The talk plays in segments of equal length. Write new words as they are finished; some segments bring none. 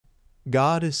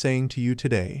God is saying to you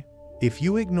today, if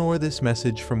you ignore this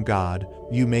message from God,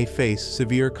 you may face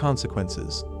severe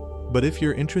consequences. But if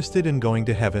you're interested in going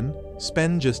to heaven,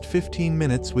 spend just 15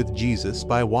 minutes with Jesus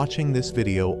by watching this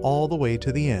video all the way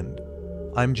to the end.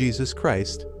 I'm Jesus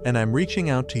Christ, and I'm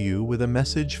reaching out to you with a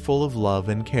message full of love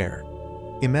and care.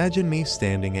 Imagine me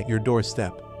standing at your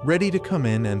doorstep, ready to come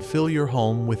in and fill your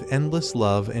home with endless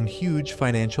love and huge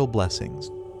financial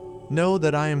blessings. Know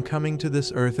that I am coming to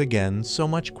this earth again so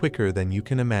much quicker than you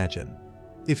can imagine.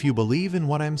 If you believe in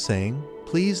what I'm saying,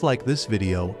 please like this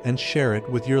video and share it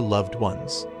with your loved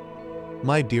ones.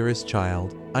 My dearest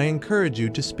child, I encourage you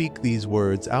to speak these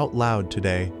words out loud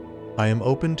today. I am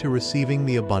open to receiving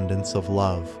the abundance of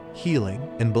love, healing,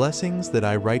 and blessings that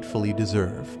I rightfully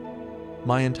deserve.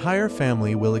 My entire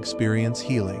family will experience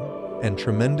healing, and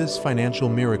tremendous financial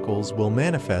miracles will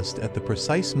manifest at the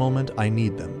precise moment I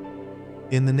need them.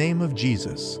 In the name of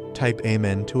Jesus, type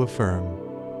Amen to affirm.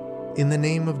 In the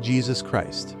name of Jesus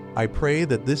Christ, I pray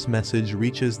that this message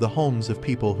reaches the homes of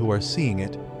people who are seeing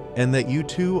it, and that you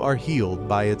too are healed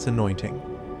by its anointing.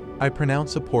 I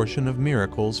pronounce a portion of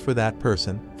miracles for that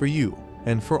person, for you,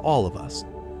 and for all of us.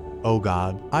 Oh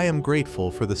God, I am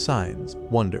grateful for the signs,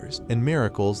 wonders, and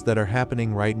miracles that are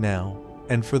happening right now,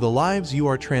 and for the lives you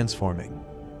are transforming.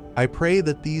 I pray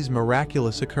that these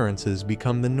miraculous occurrences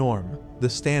become the norm, the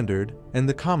standard, and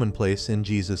the commonplace in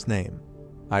Jesus' name.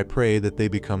 I pray that they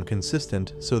become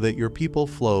consistent so that your people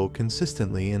flow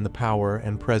consistently in the power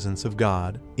and presence of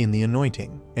God, in the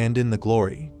anointing, and in the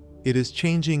glory. It is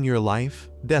changing your life,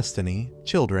 destiny,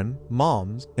 children,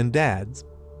 moms, and dads.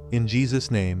 In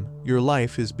Jesus' name, your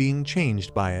life is being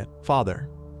changed by it, Father.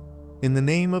 In the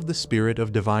name of the Spirit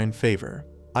of divine favor,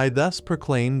 I thus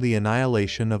proclaim the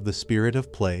annihilation of the spirit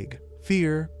of plague,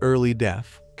 fear, early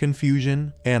death,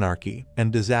 confusion, anarchy,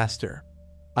 and disaster.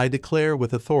 I declare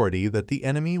with authority that the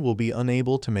enemy will be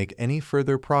unable to make any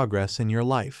further progress in your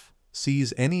life,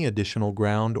 seize any additional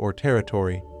ground or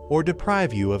territory, or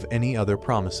deprive you of any other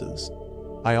promises.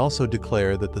 I also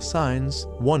declare that the signs,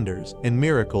 wonders, and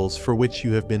miracles for which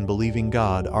you have been believing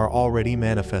God are already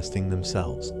manifesting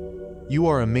themselves. You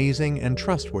are amazing and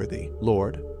trustworthy,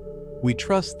 Lord. We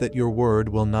trust that your word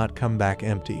will not come back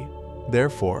empty.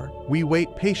 Therefore, we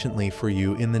wait patiently for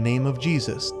you in the name of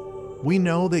Jesus. We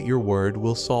know that your word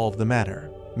will solve the matter.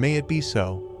 May it be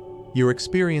so. You're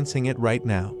experiencing it right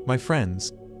now, my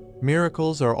friends.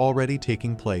 Miracles are already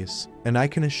taking place, and I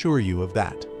can assure you of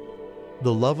that.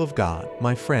 The love of God,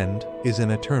 my friend, is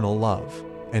an eternal love,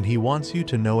 and He wants you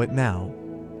to know it now.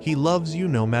 He loves you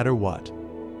no matter what.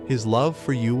 His love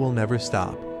for you will never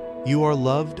stop. You are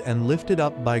loved and lifted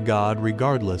up by God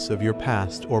regardless of your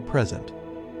past or present.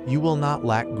 You will not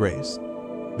lack grace.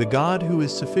 The God who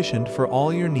is sufficient for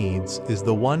all your needs is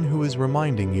the one who is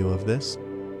reminding you of this.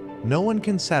 No one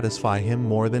can satisfy Him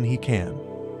more than He can.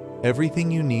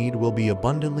 Everything you need will be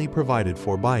abundantly provided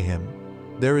for by Him.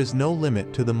 There is no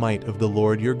limit to the might of the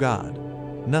Lord your God.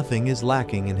 Nothing is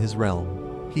lacking in His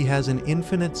realm. He has an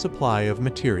infinite supply of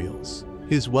materials.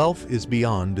 His wealth is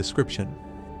beyond description.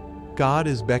 God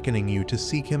is beckoning you to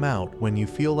seek Him out when you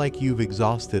feel like you've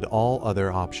exhausted all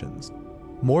other options.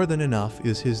 More than enough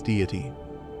is His deity.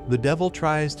 The devil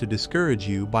tries to discourage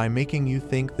you by making you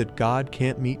think that God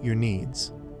can't meet your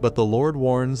needs, but the Lord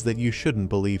warns that you shouldn't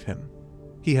believe him.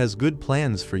 He has good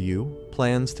plans for you,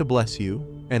 plans to bless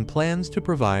you, and plans to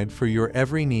provide for your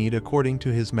every need according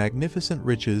to His magnificent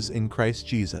riches in Christ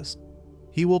Jesus.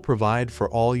 He will provide for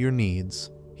all your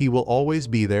needs. He will always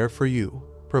be there for you,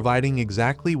 providing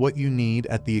exactly what you need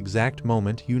at the exact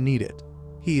moment you need it.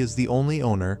 He is the only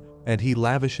owner, and He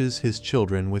lavishes His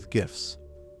children with gifts.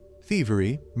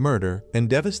 Thievery, murder, and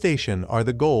devastation are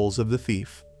the goals of the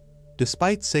thief.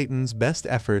 Despite Satan's best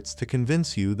efforts to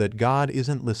convince you that God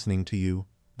isn't listening to you,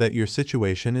 that your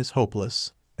situation is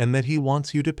hopeless, and that He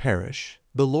wants you to perish,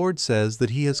 the Lord says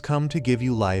that He has come to give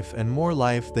you life and more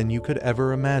life than you could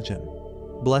ever imagine.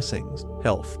 Blessings,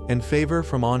 health, and favor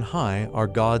from on high are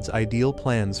God's ideal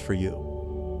plans for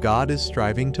you. God is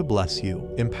striving to bless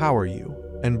you, empower you,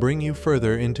 and bring you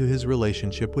further into His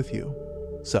relationship with you.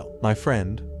 So, my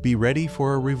friend, be ready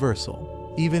for a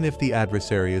reversal. Even if the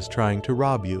adversary is trying to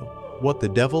rob you, what the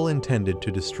devil intended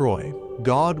to destroy,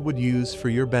 God would use for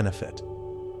your benefit.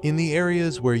 In the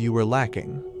areas where you were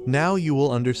lacking, now you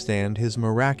will understand His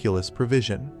miraculous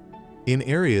provision. In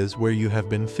areas where you have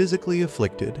been physically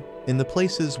afflicted, in the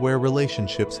places where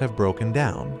relationships have broken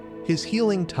down, His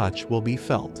healing touch will be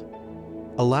felt.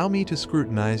 Allow me to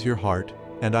scrutinize your heart,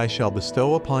 and I shall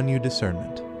bestow upon you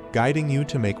discernment, guiding you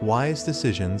to make wise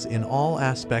decisions in all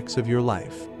aspects of your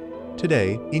life.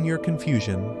 Today, in your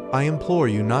confusion, I implore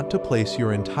you not to place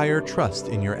your entire trust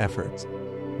in your efforts.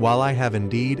 While I have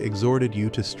indeed exhorted you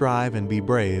to strive and be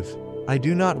brave, I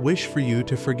do not wish for you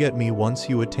to forget me once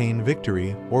you attain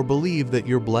victory or believe that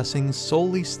your blessings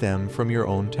solely stem from your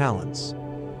own talents.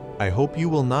 I hope you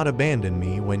will not abandon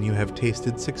me when you have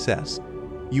tasted success.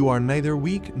 You are neither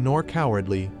weak nor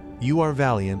cowardly, you are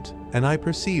valiant, and I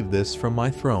perceive this from my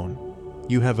throne.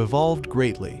 You have evolved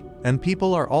greatly, and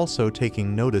people are also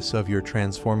taking notice of your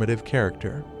transformative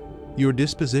character. Your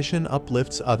disposition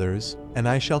uplifts others, and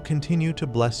I shall continue to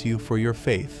bless you for your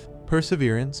faith,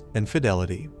 perseverance, and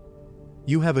fidelity.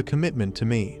 You have a commitment to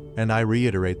me, and I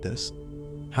reiterate this.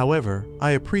 However,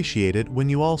 I appreciate it when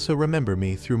you also remember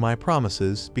me through my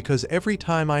promises, because every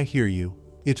time I hear you,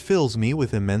 it fills me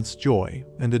with immense joy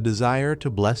and a desire to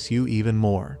bless you even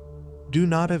more. Do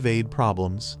not evade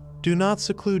problems. Do not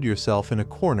seclude yourself in a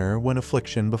corner when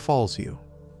affliction befalls you.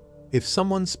 If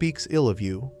someone speaks ill of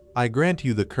you, I grant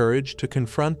you the courage to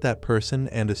confront that person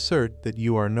and assert that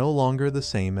you are no longer the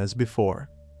same as before.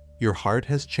 Your heart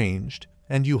has changed,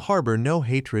 and you harbor no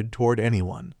hatred toward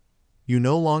anyone. You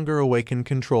no longer awaken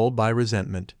control by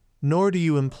resentment, nor do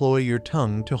you employ your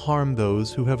tongue to harm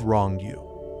those who have wronged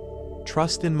you.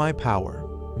 Trust in my power.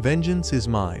 Vengeance is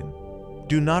mine.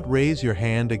 Do not raise your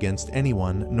hand against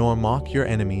anyone, nor mock your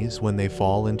enemies when they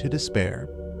fall into despair.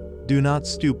 Do not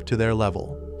stoop to their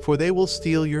level, for they will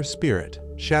steal your spirit,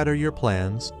 shatter your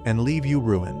plans, and leave you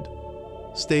ruined.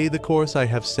 Stay the course I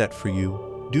have set for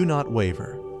you. Do not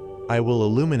waver. I will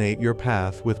illuminate your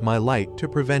path with my light to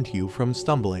prevent you from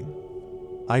stumbling.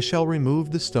 I shall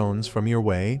remove the stones from your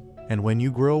way, and when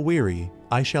you grow weary,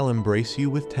 I shall embrace you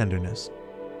with tenderness.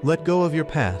 Let go of your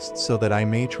past so that I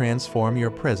may transform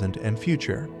your present and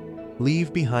future.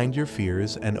 Leave behind your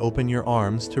fears and open your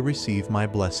arms to receive my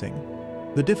blessing.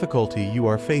 The difficulty you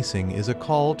are facing is a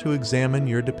call to examine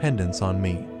your dependence on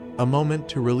me, a moment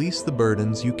to release the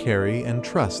burdens you carry and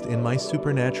trust in my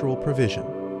supernatural provision.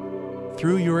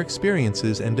 Through your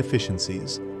experiences and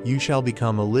deficiencies, you shall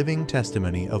become a living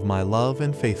testimony of my love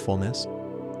and faithfulness.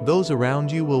 Those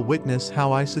around you will witness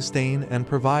how I sustain and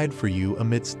provide for you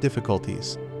amidst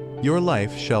difficulties. Your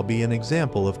life shall be an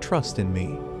example of trust in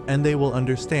me, and they will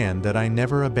understand that I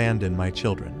never abandon my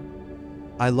children.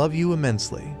 I love you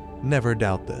immensely. Never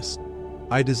doubt this.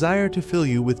 I desire to fill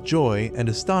you with joy and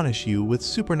astonish you with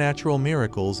supernatural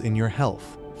miracles in your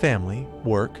health, family,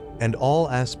 work, and all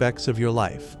aspects of your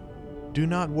life. Do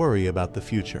not worry about the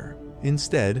future.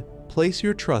 Instead, place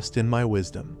your trust in my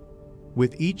wisdom.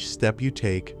 With each step you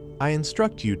take, I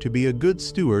instruct you to be a good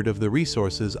steward of the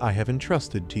resources I have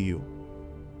entrusted to you.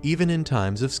 Even in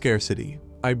times of scarcity,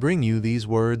 I bring you these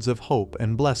words of hope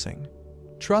and blessing.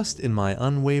 Trust in my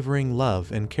unwavering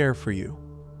love and care for you.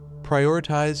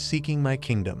 Prioritize seeking my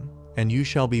kingdom, and you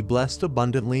shall be blessed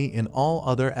abundantly in all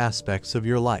other aspects of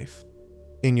your life.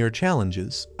 In your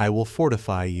challenges, I will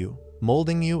fortify you,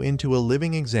 molding you into a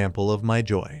living example of my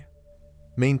joy.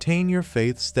 Maintain your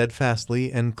faith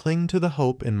steadfastly and cling to the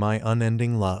hope in my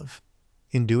unending love.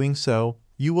 In doing so,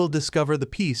 you will discover the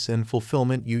peace and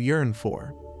fulfillment you yearn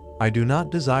for. I do not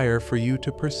desire for you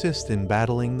to persist in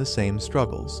battling the same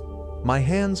struggles. My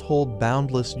hands hold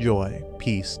boundless joy,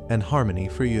 peace, and harmony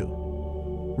for you.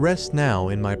 Rest now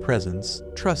in my presence,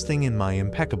 trusting in my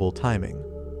impeccable timing.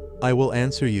 I will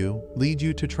answer you, lead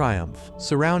you to triumph,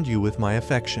 surround you with my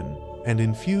affection, and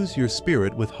infuse your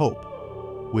spirit with hope.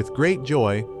 With great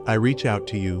joy, I reach out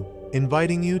to you,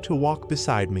 inviting you to walk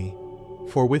beside me.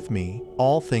 For with me,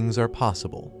 all things are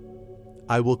possible.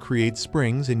 I will create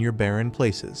springs in your barren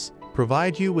places,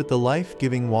 provide you with the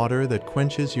life-giving water that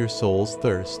quenches your soul's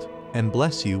thirst, and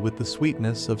bless you with the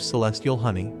sweetness of celestial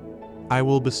honey. I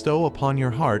will bestow upon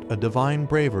your heart a divine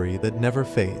bravery that never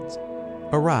fades.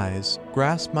 Arise,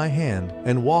 grasp my hand,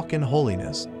 and walk in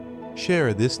holiness.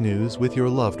 Share this news with your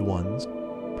loved ones.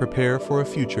 Prepare for a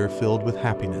future filled with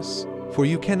happiness, for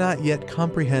you cannot yet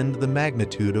comprehend the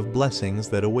magnitude of blessings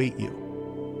that await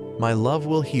you. My love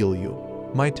will heal you.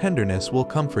 My tenderness will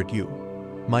comfort you.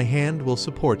 My hand will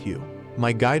support you.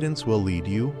 My guidance will lead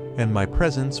you, and my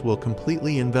presence will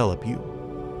completely envelop you.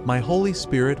 My Holy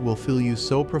Spirit will fill you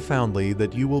so profoundly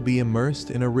that you will be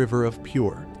immersed in a river of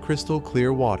pure, crystal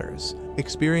clear waters,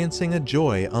 experiencing a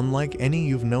joy unlike any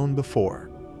you've known before.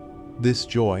 This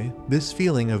joy, this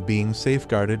feeling of being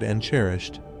safeguarded and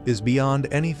cherished, is beyond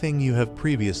anything you have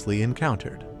previously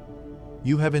encountered.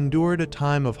 You have endured a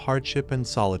time of hardship and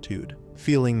solitude,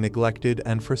 feeling neglected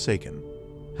and forsaken.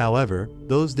 However,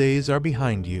 those days are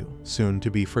behind you, soon to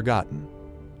be forgotten.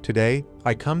 Today,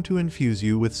 I come to infuse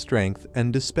you with strength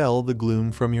and dispel the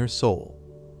gloom from your soul.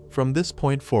 From this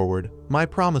point forward, my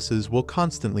promises will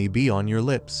constantly be on your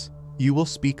lips. You will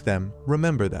speak them,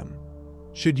 remember them.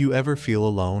 Should you ever feel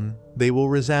alone, they will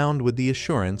resound with the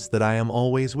assurance that I am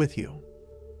always with you.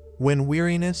 When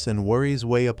weariness and worries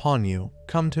weigh upon you,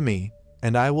 come to me,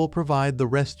 and I will provide the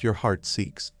rest your heart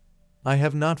seeks. I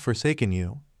have not forsaken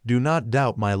you. Do not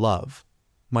doubt my love.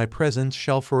 My presence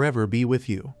shall forever be with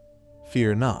you.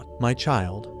 Fear not, my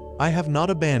child. I have not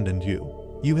abandoned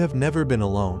you. You have never been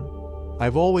alone.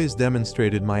 I've always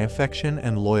demonstrated my affection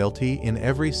and loyalty in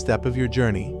every step of your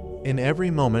journey, in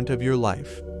every moment of your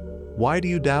life. Why do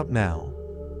you doubt now?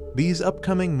 These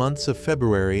upcoming months of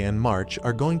February and March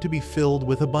are going to be filled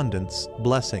with abundance,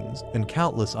 blessings, and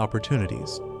countless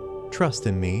opportunities. Trust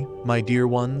in me, my dear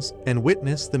ones, and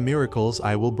witness the miracles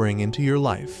I will bring into your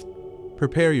life.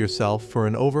 Prepare yourself for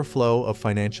an overflow of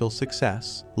financial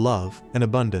success, love, and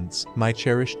abundance, my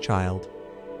cherished child.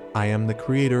 I am the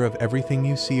creator of everything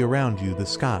you see around you: the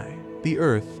sky, the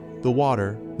earth, the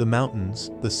water, the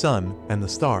mountains, the sun, and the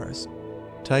stars.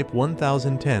 Type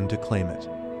 1010 to claim it.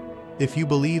 If you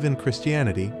believe in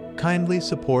Christianity, kindly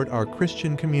support our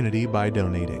Christian community by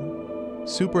donating.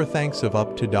 Super thanks of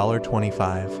up to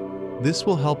 $25. This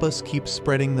will help us keep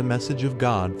spreading the message of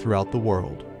God throughout the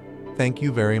world. Thank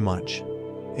you very much.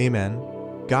 Amen.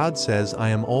 God says, I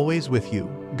am always with you,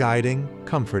 guiding,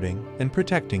 comforting, and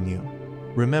protecting you.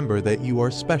 Remember that you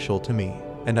are special to me,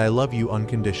 and I love you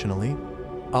unconditionally.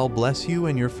 I'll bless you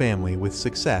and your family with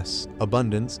success,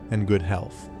 abundance, and good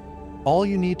health. All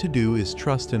you need to do is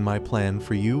trust in my plan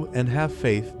for you and have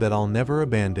faith that I'll never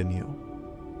abandon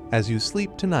you. As you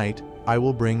sleep tonight, I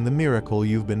will bring the miracle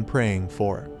you've been praying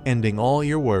for. Ending all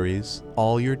your worries,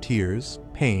 all your tears,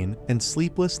 pain, and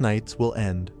sleepless nights will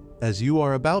end, as you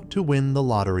are about to win the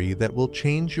lottery that will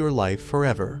change your life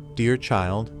forever, dear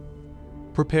child.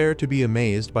 Prepare to be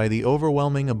amazed by the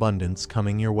overwhelming abundance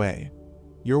coming your way.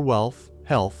 Your wealth,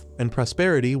 health, and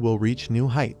prosperity will reach new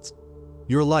heights.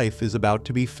 Your life is about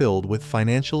to be filled with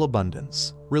financial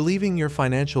abundance, relieving your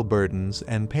financial burdens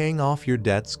and paying off your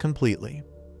debts completely.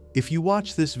 If you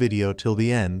watch this video till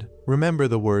the end, remember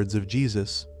the words of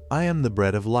Jesus, I am the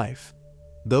bread of life.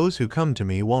 Those who come to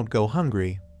me won't go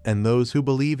hungry, and those who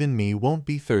believe in me won't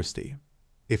be thirsty.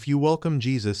 If you welcome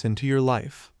Jesus into your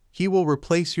life, He will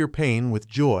replace your pain with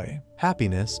joy,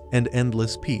 happiness, and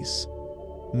endless peace.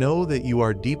 Know that you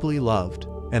are deeply loved,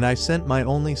 and I sent my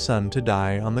only Son to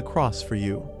die on the cross for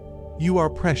you. You are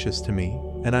precious to me,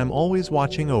 and I'm always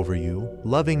watching over you,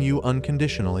 loving you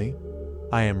unconditionally.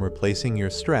 I am replacing your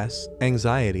stress,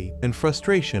 anxiety, and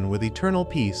frustration with eternal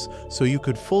peace so you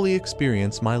could fully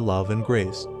experience my love and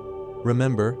grace.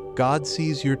 Remember, God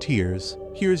sees your tears,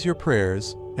 hears your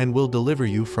prayers, and will deliver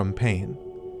you from pain.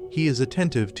 He is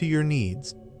attentive to your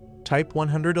needs. Type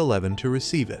 111 to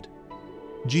receive it.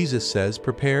 Jesus says,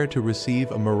 prepare to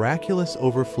receive a miraculous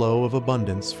overflow of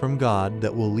abundance from God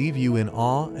that will leave you in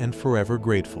awe and forever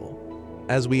grateful.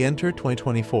 As we enter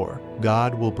 2024,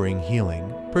 God will bring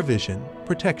healing, provision,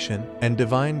 protection, and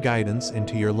divine guidance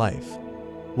into your life.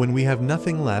 When we have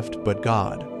nothing left but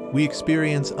God, we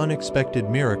experience unexpected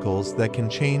miracles that can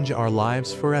change our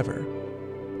lives forever.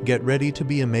 Get ready to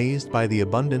be amazed by the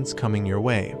abundance coming your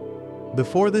way.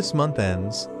 Before this month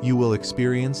ends, you will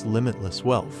experience limitless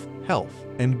wealth, health,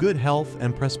 and good health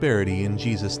and prosperity in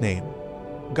Jesus' name.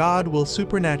 God will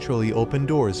supernaturally open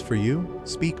doors for you,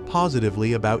 speak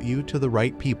positively about you to the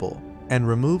right people, and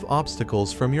remove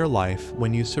obstacles from your life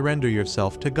when you surrender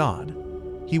yourself to God.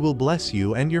 He will bless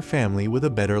you and your family with a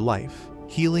better life,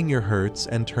 healing your hurts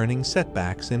and turning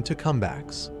setbacks into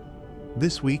comebacks.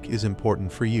 This week is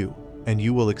important for you, and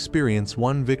you will experience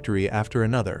one victory after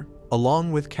another,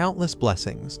 along with countless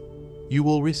blessings. You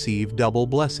will receive double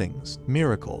blessings,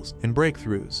 miracles, and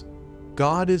breakthroughs.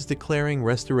 God is declaring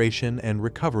restoration and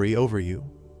recovery over you.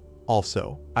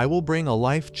 Also, I will bring a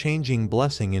life-changing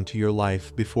blessing into your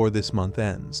life before this month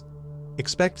ends.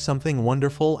 Expect something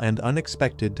wonderful and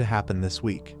unexpected to happen this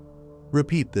week.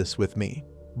 Repeat this with me.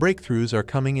 Breakthroughs are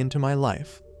coming into my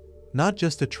life. Not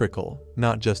just a trickle,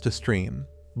 not just a stream,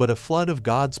 but a flood of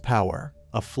God's power,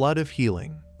 a flood of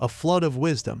healing, a flood of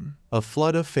wisdom, a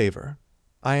flood of favor.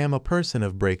 I am a person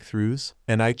of breakthroughs,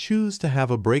 and I choose to have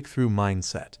a breakthrough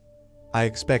mindset. I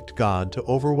expect God to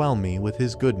overwhelm me with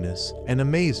His goodness and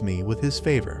amaze me with His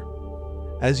favor.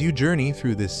 As you journey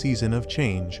through this season of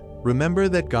change, remember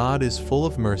that God is full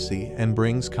of mercy and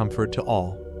brings comfort to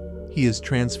all. He is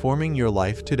transforming your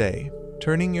life today,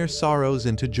 turning your sorrows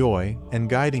into joy and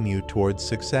guiding you towards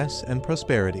success and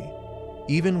prosperity.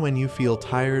 Even when you feel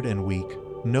tired and weak,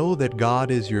 know that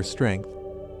God is your strength.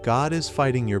 God is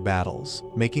fighting your battles,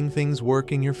 making things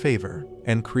work in your favor,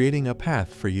 and creating a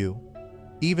path for you.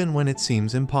 Even when it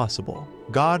seems impossible,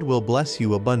 God will bless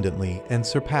you abundantly and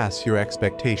surpass your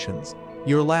expectations.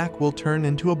 Your lack will turn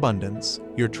into abundance,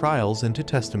 your trials into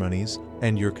testimonies,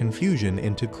 and your confusion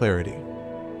into clarity.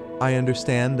 I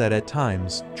understand that at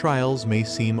times, trials may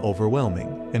seem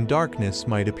overwhelming, and darkness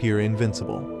might appear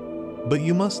invincible. But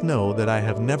you must know that I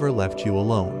have never left you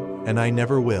alone, and I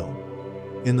never will.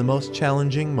 In the most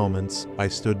challenging moments, I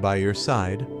stood by your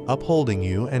side, upholding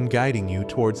you and guiding you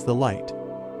towards the light.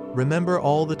 Remember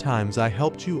all the times I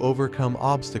helped you overcome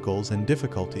obstacles and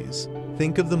difficulties.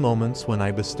 Think of the moments when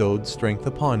I bestowed strength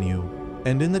upon you,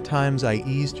 and in the times I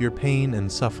eased your pain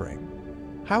and suffering.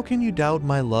 How can you doubt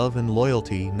my love and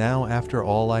loyalty now after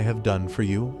all I have done for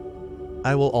you?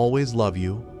 I will always love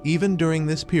you, even during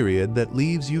this period that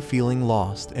leaves you feeling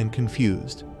lost and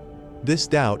confused. This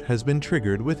doubt has been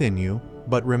triggered within you,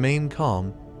 but remain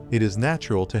calm. It is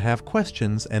natural to have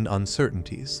questions and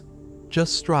uncertainties.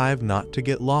 Just strive not to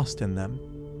get lost in them.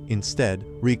 Instead,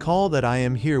 recall that I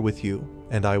am here with you,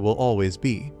 and I will always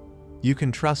be. You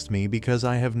can trust me because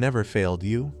I have never failed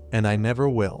you, and I never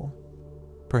will.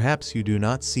 Perhaps you do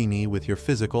not see me with your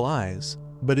physical eyes,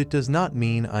 but it does not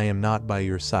mean I am not by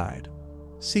your side.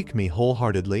 Seek me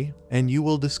wholeheartedly, and you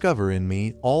will discover in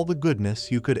me all the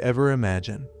goodness you could ever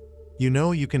imagine. You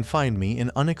know you can find me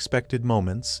in unexpected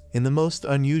moments, in the most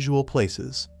unusual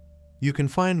places. You can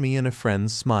find me in a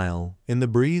friend's smile, in the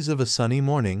breeze of a sunny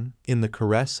morning, in the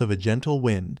caress of a gentle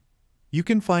wind. You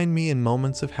can find me in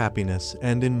moments of happiness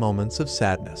and in moments of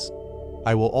sadness.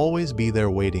 I will always be there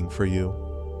waiting for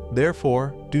you.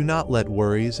 Therefore, do not let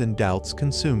worries and doubts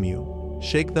consume you.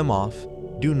 Shake them off.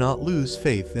 Do not lose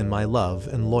faith in my love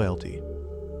and loyalty.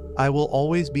 I will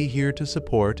always be here to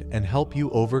support and help you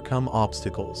overcome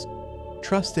obstacles.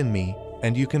 Trust in me,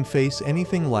 and you can face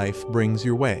anything life brings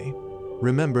your way.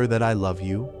 Remember that I love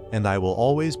you, and I will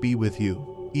always be with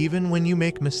you, even when you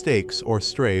make mistakes or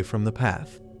stray from the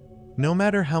path. No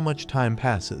matter how much time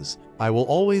passes, I will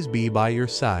always be by your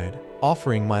side,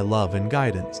 offering my love and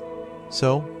guidance.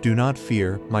 So, do not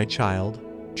fear, my child.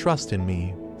 Trust in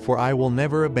me, for I will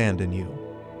never abandon you.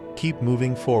 Keep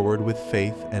moving forward with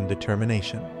faith and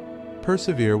determination.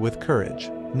 Persevere with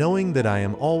courage, knowing that I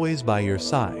am always by your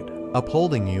side,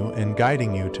 upholding you and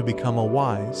guiding you to become a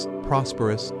wise,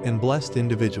 prosperous, and blessed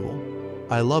individual.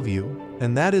 I love you,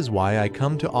 and that is why I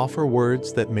come to offer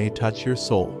words that may touch your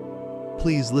soul.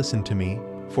 Please listen to me,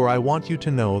 for I want you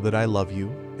to know that I love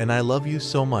you, and I love you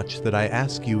so much that I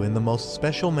ask you in the most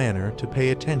special manner to pay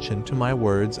attention to my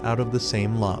words out of the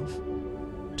same love.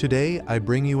 Today I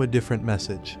bring you a different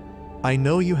message. I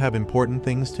know you have important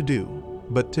things to do,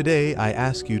 but today I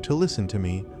ask you to listen to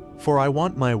me, for I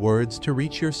want my words to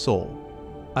reach your soul.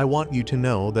 I want you to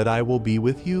know that I will be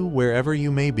with you wherever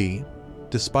you may be.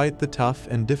 Despite the tough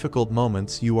and difficult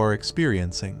moments you are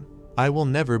experiencing, I will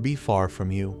never be far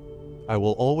from you. I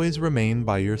will always remain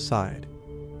by your side.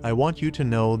 I want you to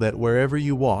know that wherever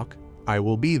you walk, I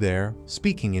will be there,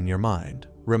 speaking in your mind,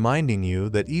 reminding you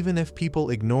that even if people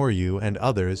ignore you and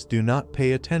others do not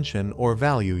pay attention or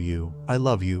value you, I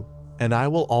love you, and I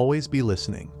will always be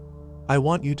listening. I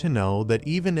want you to know that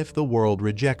even if the world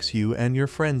rejects you and your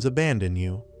friends abandon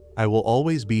you, I will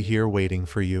always be here waiting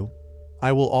for you.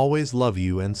 I will always love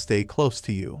you and stay close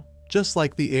to you, just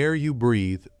like the air you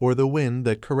breathe or the wind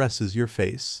that caresses your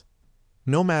face.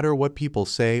 No matter what people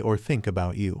say or think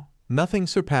about you, nothing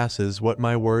surpasses what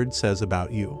my word says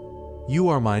about you. You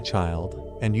are my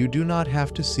child, and you do not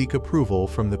have to seek approval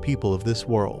from the people of this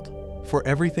world, for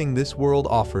everything this world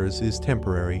offers is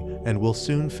temporary and will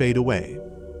soon fade away.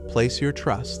 Place your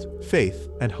trust, faith,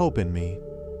 and hope in me.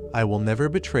 I will never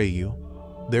betray you.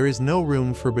 There is no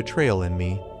room for betrayal in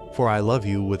me, for I love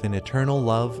you with an eternal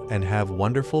love and have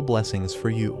wonderful blessings for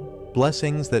you,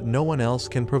 blessings that no one else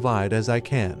can provide as I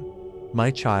can. My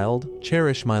child,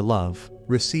 cherish my love,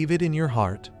 receive it in your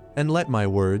heart, and let my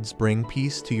words bring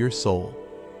peace to your soul.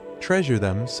 Treasure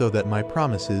them so that my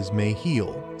promises may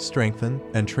heal, strengthen,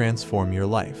 and transform your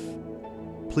life.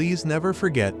 Please never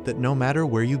forget that no matter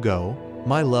where you go,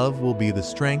 my love will be the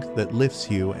strength that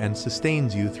lifts you and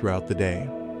sustains you throughout the day.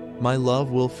 My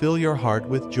love will fill your heart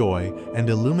with joy and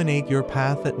illuminate your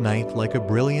path at night like a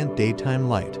brilliant daytime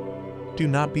light. Do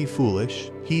not be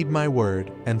foolish, heed my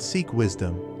word, and seek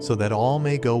wisdom, so that all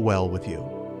may go well with you.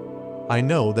 I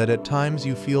know that at times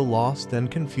you feel lost and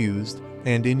confused,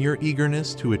 and in your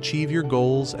eagerness to achieve your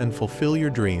goals and fulfill your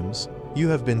dreams, you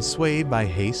have been swayed by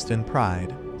haste and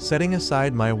pride, setting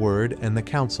aside my word and the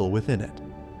counsel within it.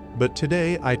 But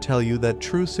today I tell you that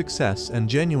true success and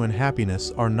genuine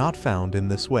happiness are not found in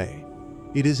this way.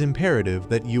 It is imperative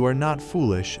that you are not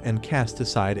foolish and cast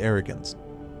aside arrogance.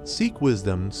 Seek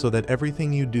wisdom so that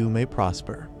everything you do may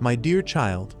prosper. My dear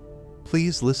child,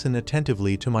 please listen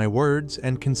attentively to my words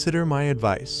and consider my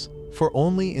advice. for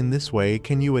only in this way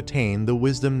can you attain the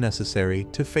wisdom necessary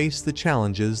to face the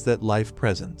challenges that life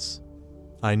presents.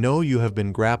 I know you have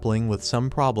been grappling with some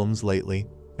problems lately,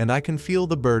 and I can feel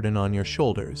the burden on your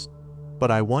shoulders,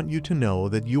 but I want you to know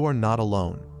that you are not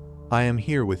alone. I am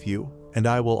here with you, and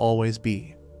I will always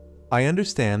be. I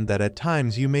understand that at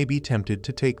times you may be tempted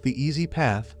to take the easy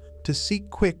path, to seek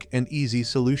quick and easy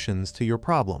solutions to your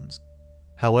problems.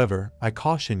 However, I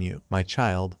caution you, my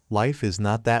child, life is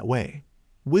not that way.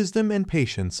 Wisdom and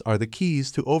patience are the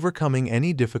keys to overcoming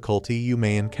any difficulty you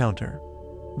may encounter.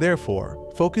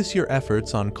 Therefore, focus your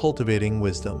efforts on cultivating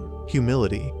wisdom,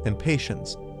 humility, and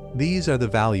patience. These are the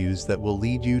values that will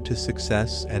lead you to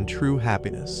success and true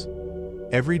happiness.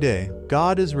 Every day,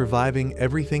 God is reviving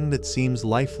everything that seems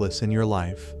lifeless in your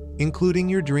life, including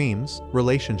your dreams,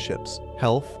 relationships,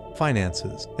 health,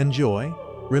 finances, and joy.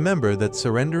 Remember that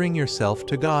surrendering yourself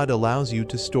to God allows you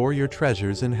to store your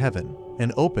treasures in heaven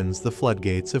and opens the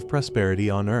floodgates of prosperity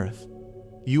on earth.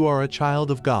 You are a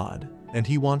child of God, and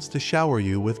He wants to shower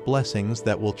you with blessings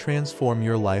that will transform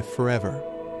your life forever.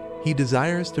 He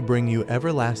desires to bring you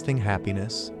everlasting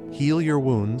happiness, heal your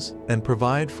wounds, and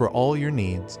provide for all your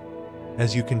needs.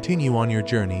 As you continue on your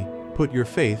journey, put your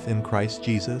faith in Christ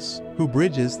Jesus, who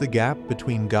bridges the gap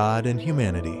between God and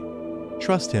humanity.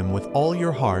 Trust Him with all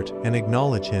your heart and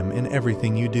acknowledge Him in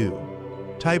everything you do.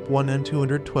 Type 1 and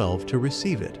 212 to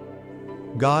receive it.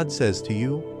 God says to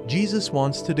you, Jesus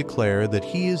wants to declare that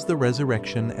He is the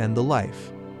resurrection and the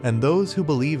life, and those who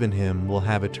believe in Him will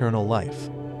have eternal life.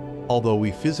 Although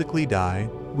we physically die,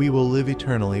 we will live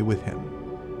eternally with Him.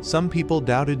 Some people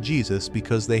doubted Jesus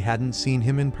because they hadn't seen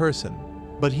Him in person,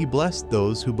 but He blessed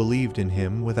those who believed in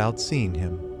Him without seeing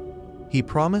Him. He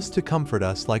promised to comfort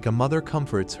us like a mother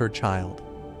comforts her child.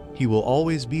 He will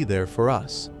always be there for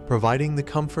us, providing the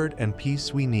comfort and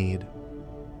peace we need.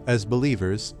 As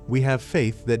believers, we have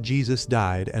faith that Jesus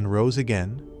died and rose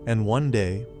again, and one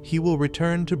day, He will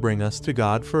return to bring us to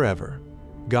God forever.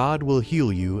 God will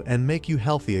heal you and make you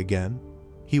healthy again.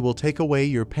 He will take away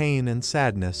your pain and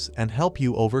sadness and help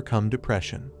you overcome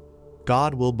depression.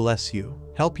 God will bless you,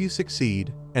 help you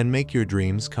succeed, and make your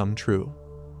dreams come true.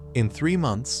 In 3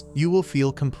 months, you will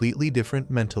feel completely different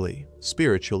mentally,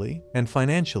 spiritually, and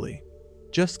financially.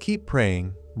 Just keep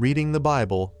praying, reading the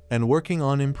Bible, and working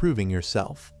on improving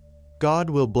yourself. God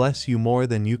will bless you more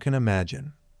than you can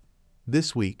imagine.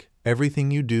 This week, everything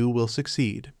you do will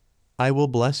succeed. I will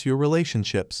bless your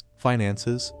relationships,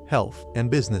 finances, health,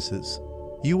 and businesses.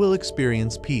 You will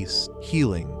experience peace,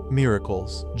 healing,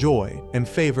 miracles, joy, and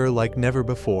favor like never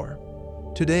before.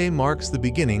 Today marks the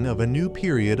beginning of a new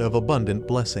period of abundant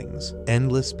blessings,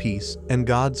 endless peace, and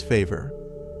God's favor.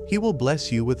 He will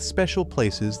bless you with special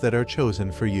places that are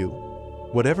chosen for you.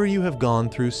 Whatever you have gone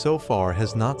through so far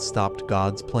has not stopped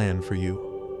God's plan for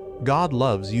you. God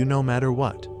loves you no matter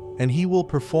what, and He will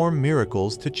perform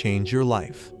miracles to change your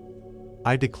life.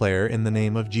 I declare in the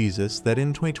name of Jesus that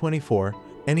in 2024,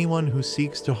 anyone who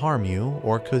seeks to harm you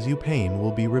or cause you pain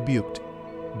will be rebuked.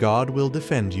 God will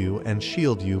defend you and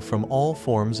shield you from all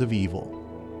forms of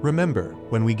evil. Remember,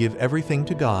 when we give everything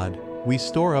to God, we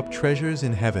store up treasures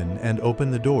in heaven and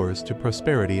open the doors to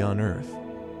prosperity on earth.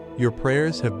 Your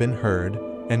prayers have been heard,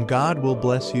 and God will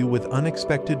bless you with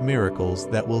unexpected miracles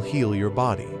that will heal your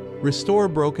body, restore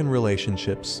broken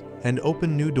relationships, and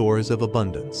open new doors of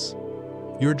abundance.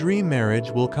 Your dream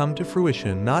marriage will come to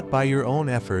fruition not by your own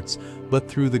efforts, but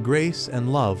through the grace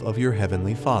and love of your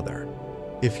Heavenly Father.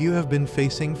 If you have been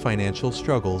facing financial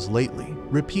struggles lately,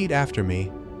 repeat after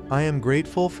me, I am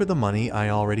grateful for the money I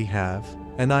already have,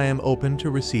 and I am open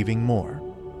to receiving more.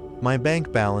 My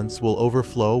bank balance will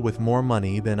overflow with more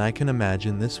money than I can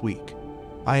imagine this week.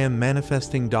 I am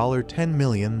manifesting $10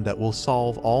 million that will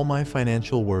solve all my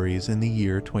financial worries in the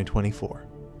year 2024.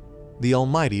 The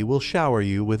Almighty will shower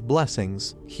you with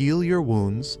blessings, heal your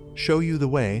wounds, show you the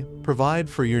way, provide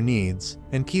for your needs,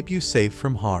 and keep you safe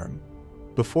from harm.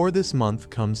 Before this month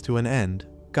comes to an end,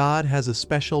 God has a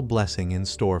special blessing in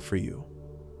store for you.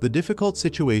 The difficult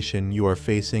situation you are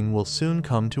facing will soon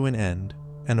come to an end,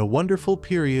 and a wonderful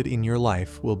period in your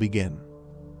life will begin.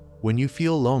 When you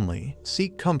feel lonely,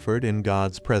 seek comfort in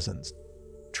God's presence.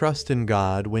 Trust in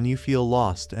God when you feel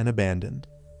lost and abandoned.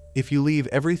 If you leave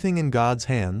everything in God's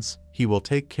hands, He will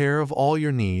take care of all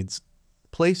your needs.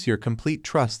 Place your complete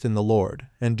trust in the Lord,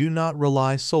 and do not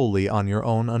rely solely on your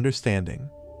own understanding.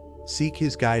 Seek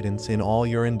His guidance in all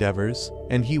your endeavors,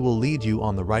 and He will lead you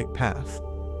on the right path.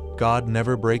 God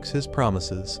never breaks His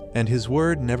promises, and His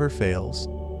word never fails.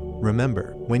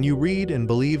 Remember, when you read and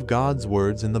believe God's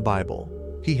words in the Bible,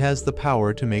 He has the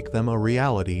power to make them a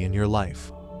reality in your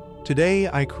life. Today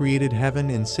I created heaven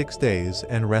in 6 days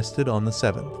and rested on the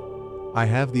 7th. I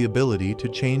have the ability to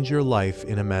change your life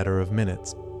in a matter of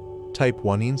minutes. Type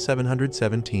 1 in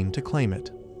 717 to claim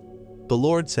it. The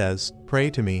Lord says, "Pray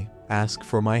to me, ask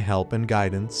for my help and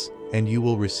guidance, and you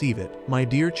will receive it." My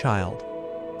dear child,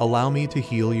 allow me to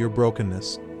heal your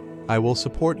brokenness. I will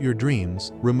support your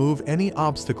dreams, remove any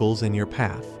obstacles in your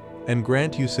path, and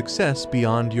grant you success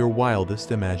beyond your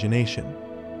wildest imagination.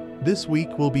 This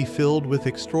week will be filled with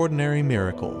extraordinary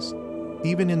miracles.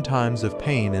 Even in times of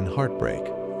pain and heartbreak,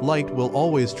 light will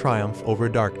always triumph over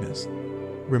darkness.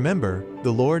 Remember,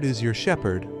 the Lord is your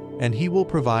shepherd, and He will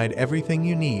provide everything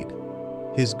you need.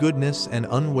 His goodness and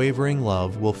unwavering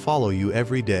love will follow you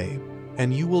every day,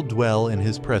 and you will dwell in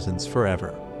His presence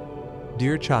forever.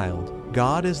 Dear child,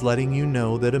 God is letting you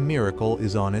know that a miracle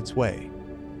is on its way.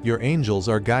 Your angels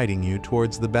are guiding you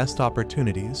towards the best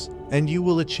opportunities, and you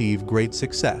will achieve great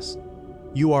success.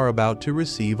 You are about to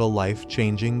receive a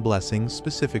life-changing blessing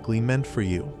specifically meant for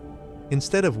you.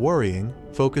 Instead of worrying,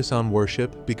 focus on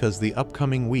worship because the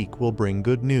upcoming week will bring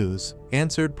good news,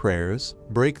 answered prayers,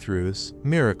 breakthroughs,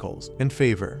 miracles, and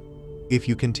favor. If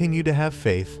you continue to have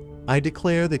faith, I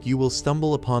declare that you will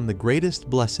stumble upon the greatest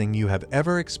blessing you have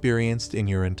ever experienced in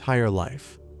your entire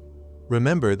life.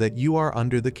 Remember that you are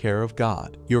under the care of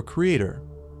God, your Creator.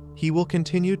 He will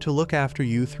continue to look after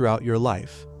you throughout your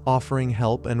life, offering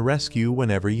help and rescue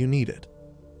whenever you need it.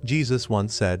 Jesus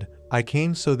once said, "I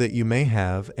came so that you may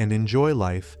have and enjoy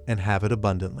life and have it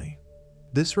abundantly."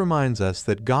 This reminds us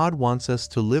that God wants us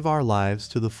to live our lives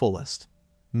to the fullest.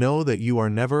 Know that you are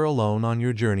never alone on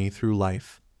your journey through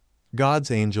life.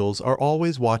 God's angels are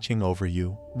always watching over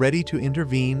you, ready to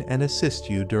intervene and assist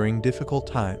you during difficult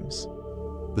times.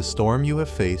 The storm you have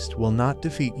faced will not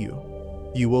defeat you.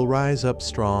 You will rise up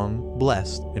strong,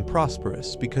 blessed, and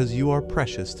prosperous because you are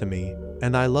precious to me,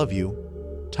 and I love you.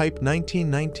 Type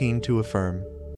 1919 to affirm.